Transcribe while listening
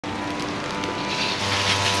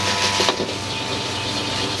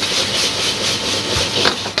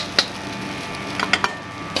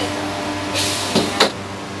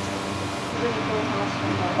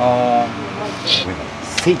ああ。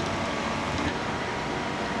せい。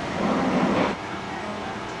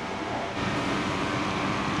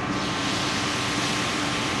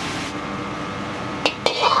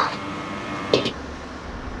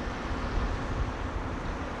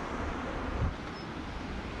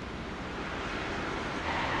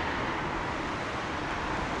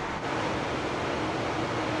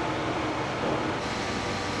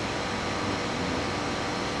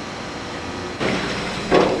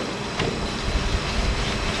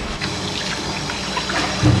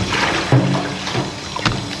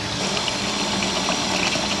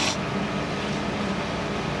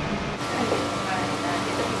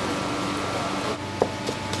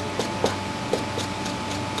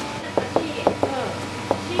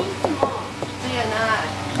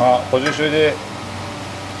あ、補充中で。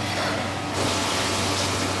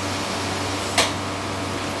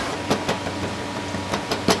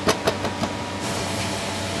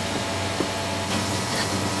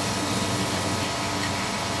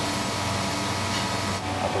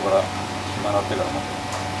後から暇なってからも。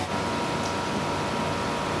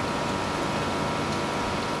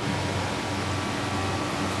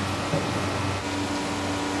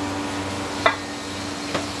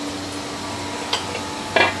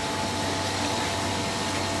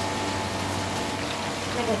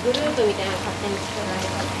グループみたいなの勝手に作られて、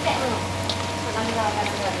花火が上がる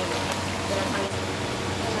ぐらいグラサン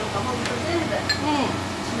なんかほんと全部違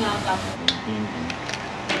うか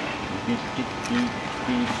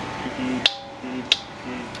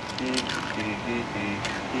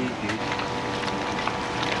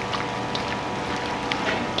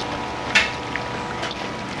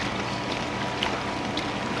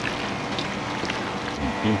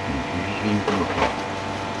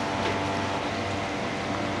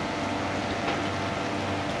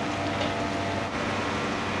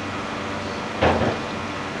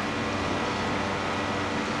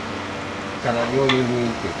から料理人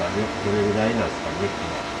っていうかね、どれぐらいなんですかね。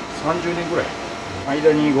30年ぐらい。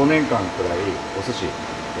間に5年間くらいお寿司や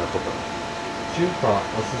っとった。中華、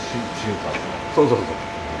お寿司、中華。そうそうそう。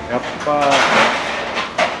やっぱ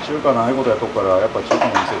中華のああいうことやっとくから、やっぱ中華の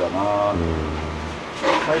店だな。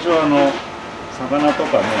最初は魚と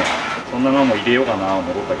かね、そんなのも入れようかな思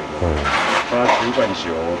ったけど、中華にし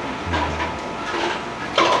ようと思って。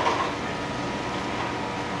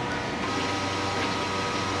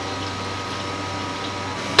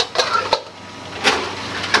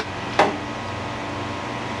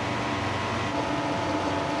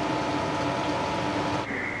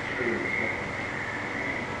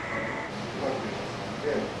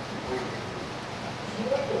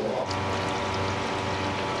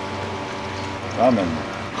ラーメンの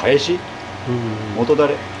返し、元だ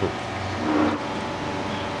れ。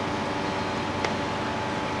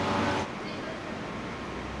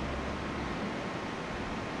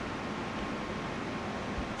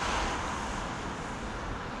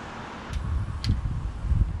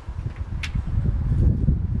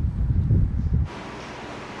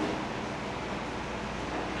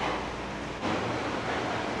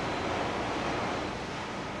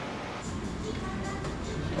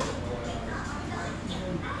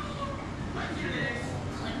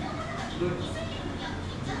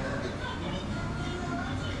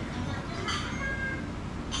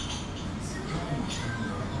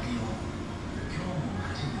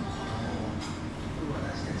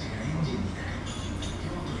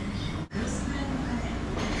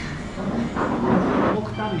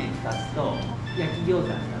タンメン2つと焼き餃子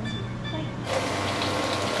2つ。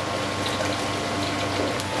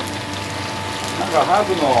なんかハー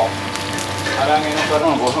ブの唐揚げのから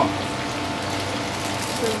の5分。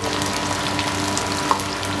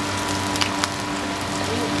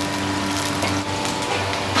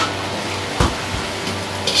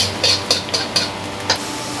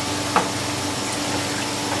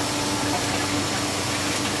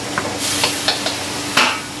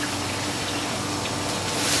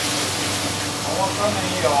い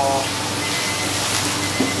いよ。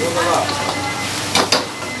餃子が。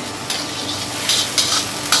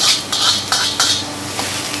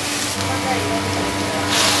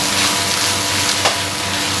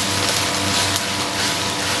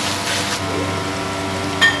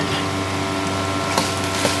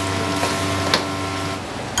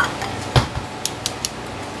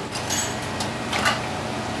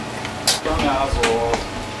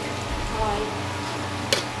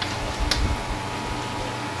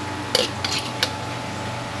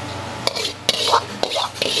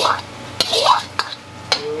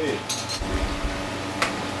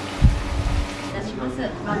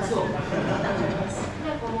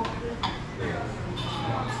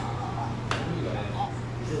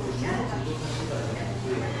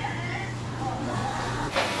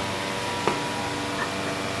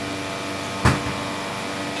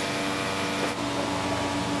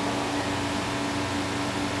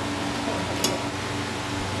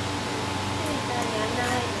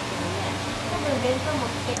も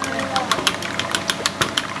つけてみよう。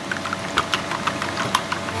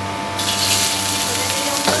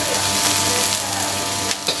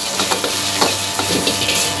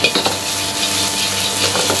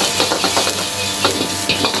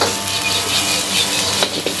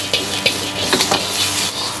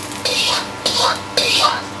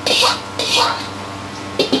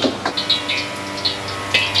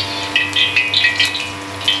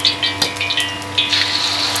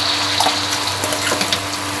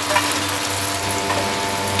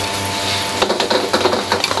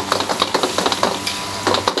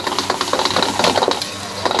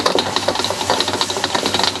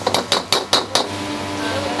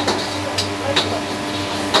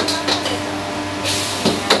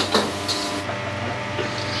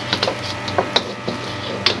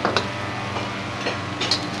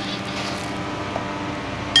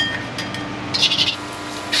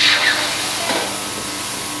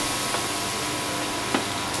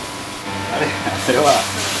それは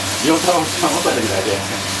両手を持った時だけ。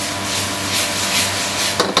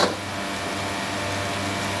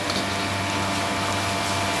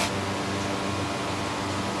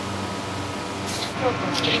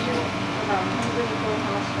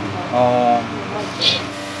ああ。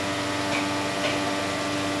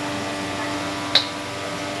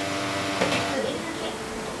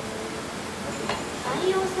海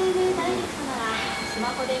洋生命ダイレクトならスマ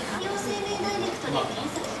ホで海洋生命ダイレクトで検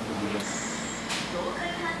索してみます。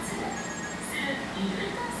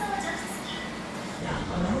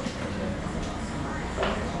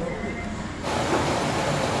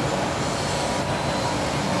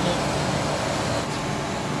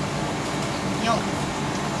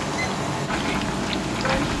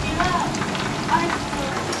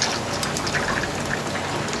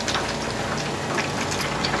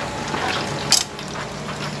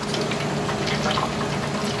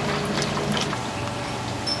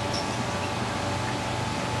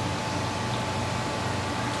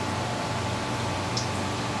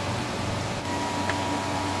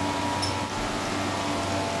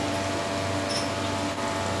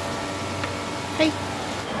はい。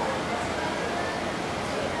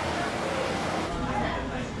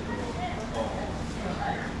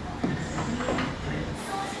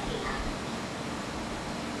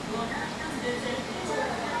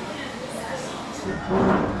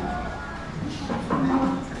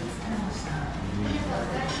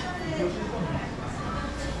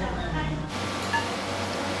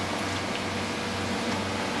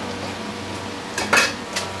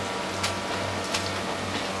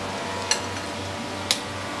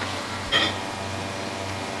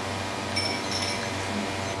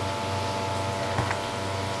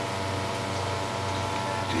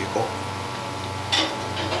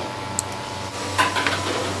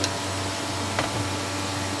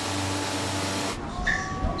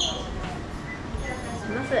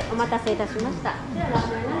お待たせいたしました。ではラ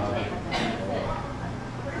ーメンランチでござ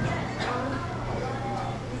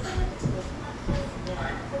います。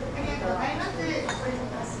ありがとうございま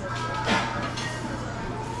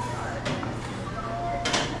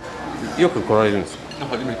す。よく来られるんですか？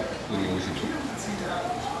初めて。普通に美味しいです。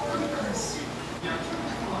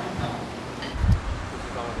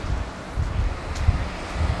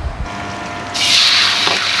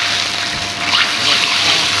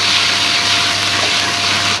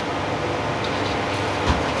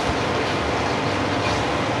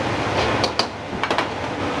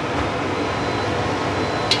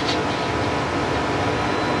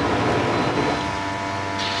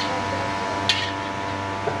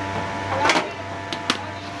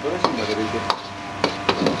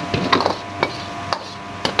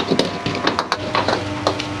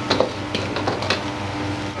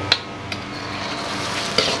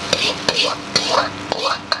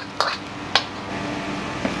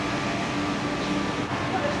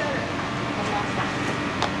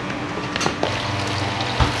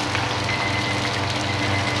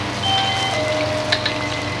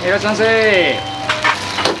いらっしゃいませ。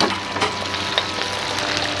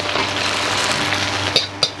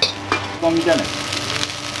こんみたいな。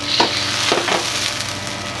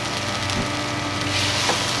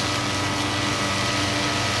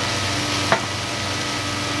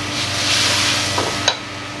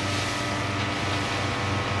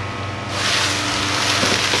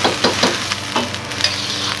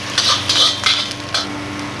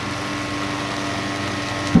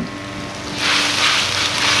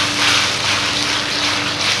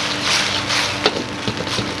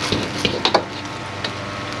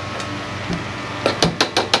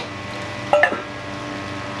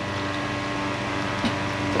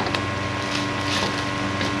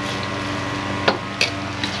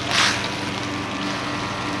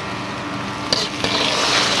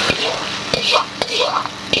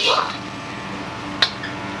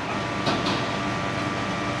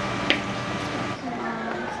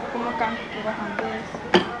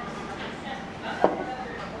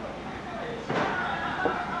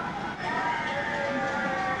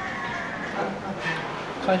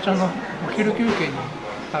会社のお昼休憩に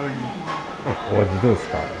食べに。お味どうです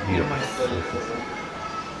か？いいよ。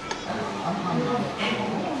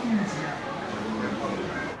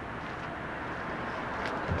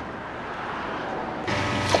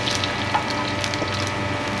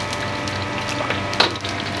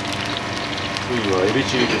次はエビ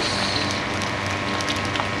チリです。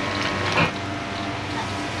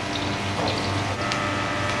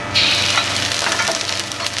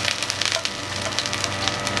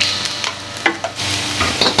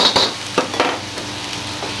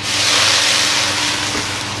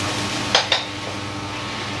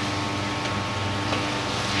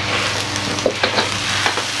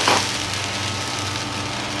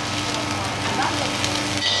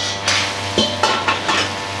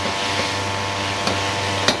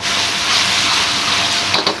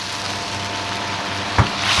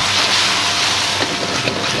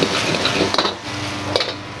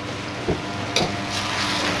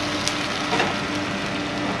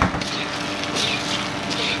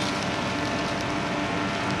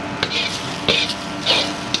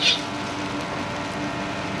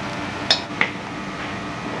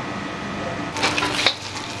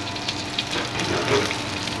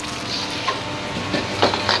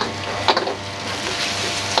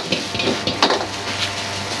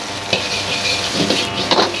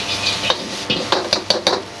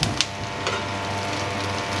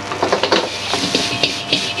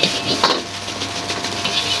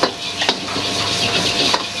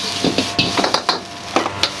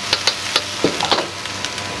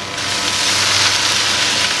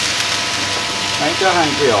チャーハン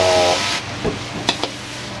いくよ。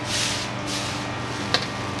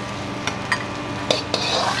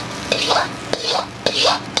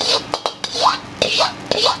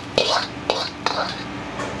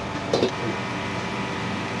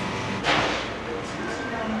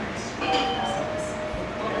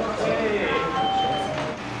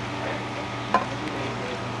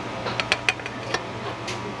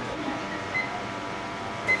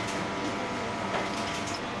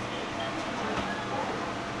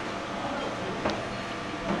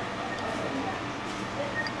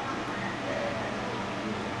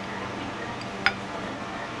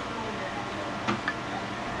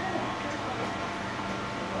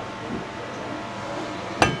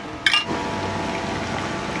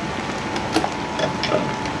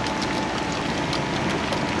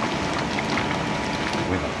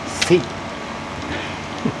せい。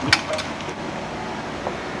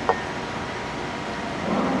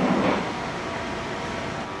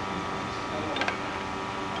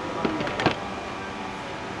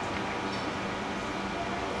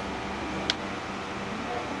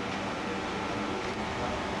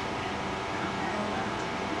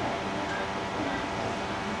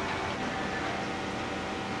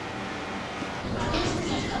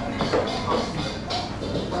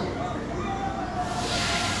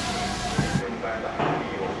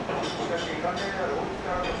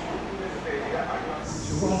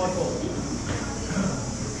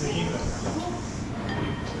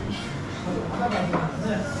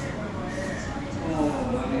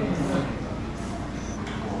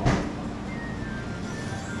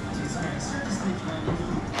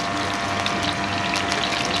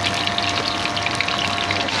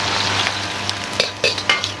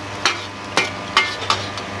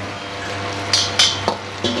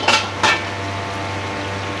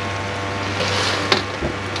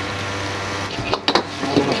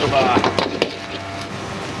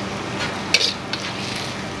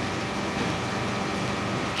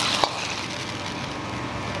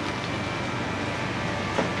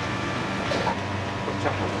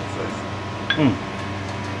うん。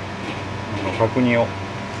角煮を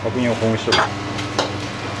ほぐしとる。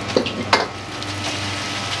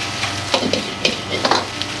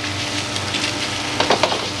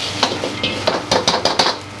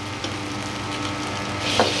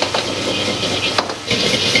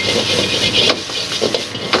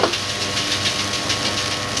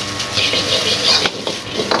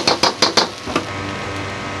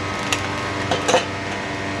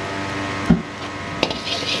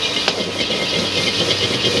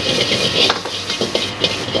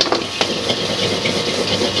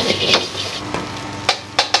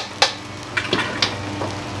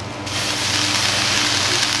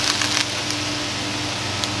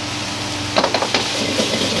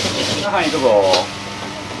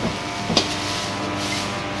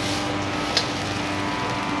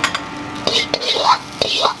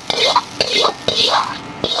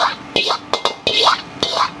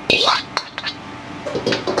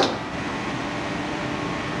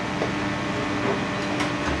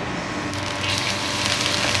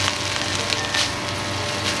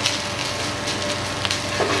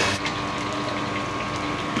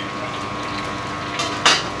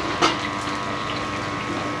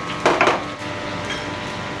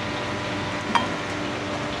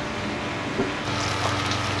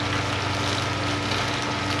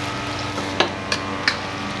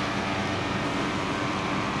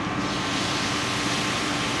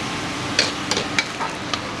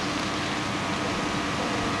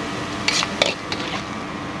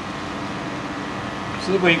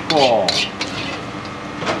スープ1個。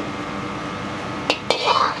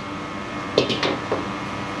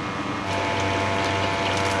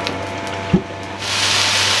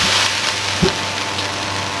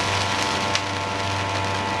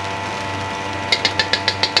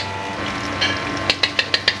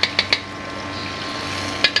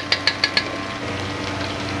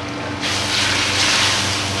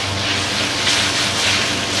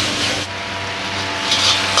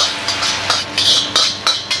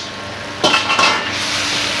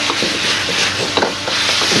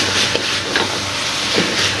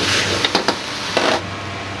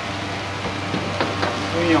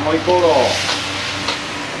ホイコーロー。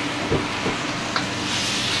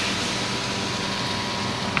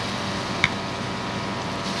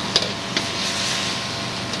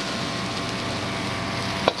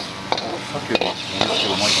さっきよりもうちょっ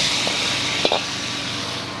とうまいかな。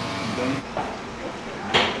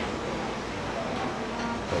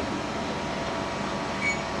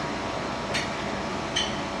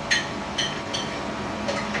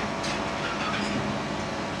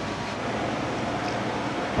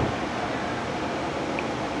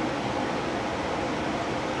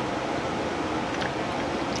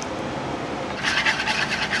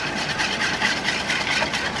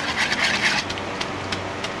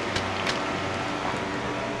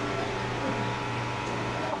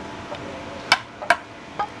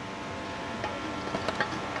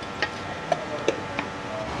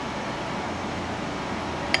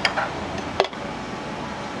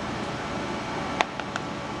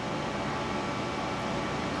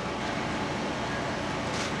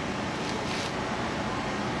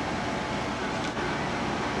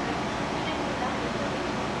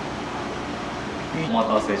お待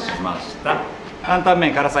たせしました。担々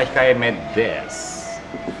麺辛さ控えめです。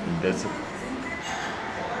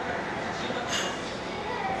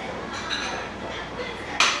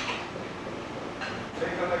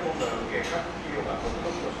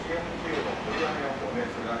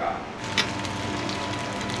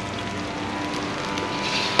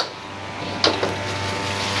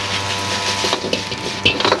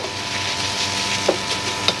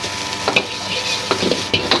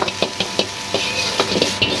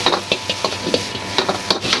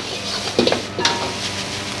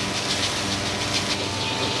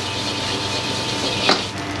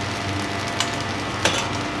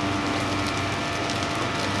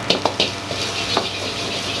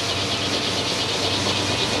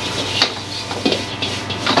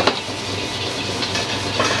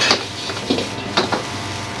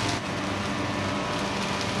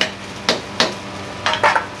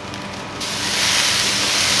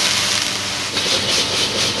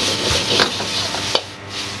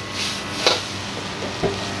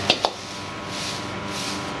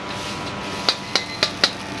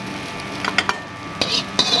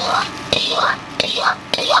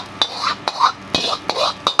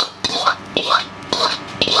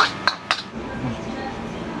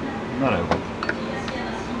ならよかった。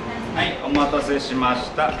はい、お待たせしまし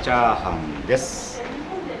た。チャーハンです。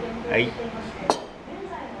はい。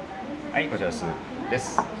はい、こちらスープで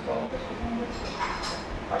す。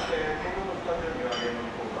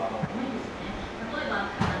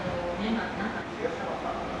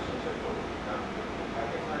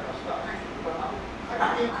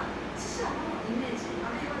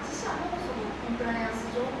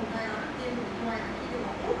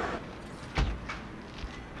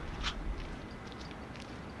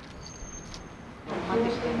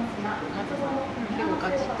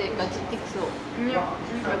結構ガチってきそう。いや、な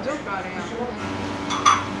んかジョークあるやん。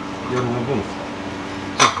夜の分ですか？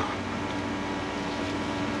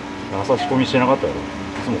朝仕込みしてなかったやろ。い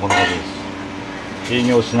つもこんな感じです。営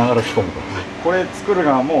業しながら仕込むから。これ作る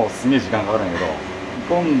のはもうすげえ時間かかるんやけど、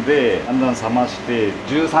煮込んでだんだん冷まして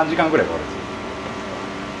13時間ぐらいかかるんですよ。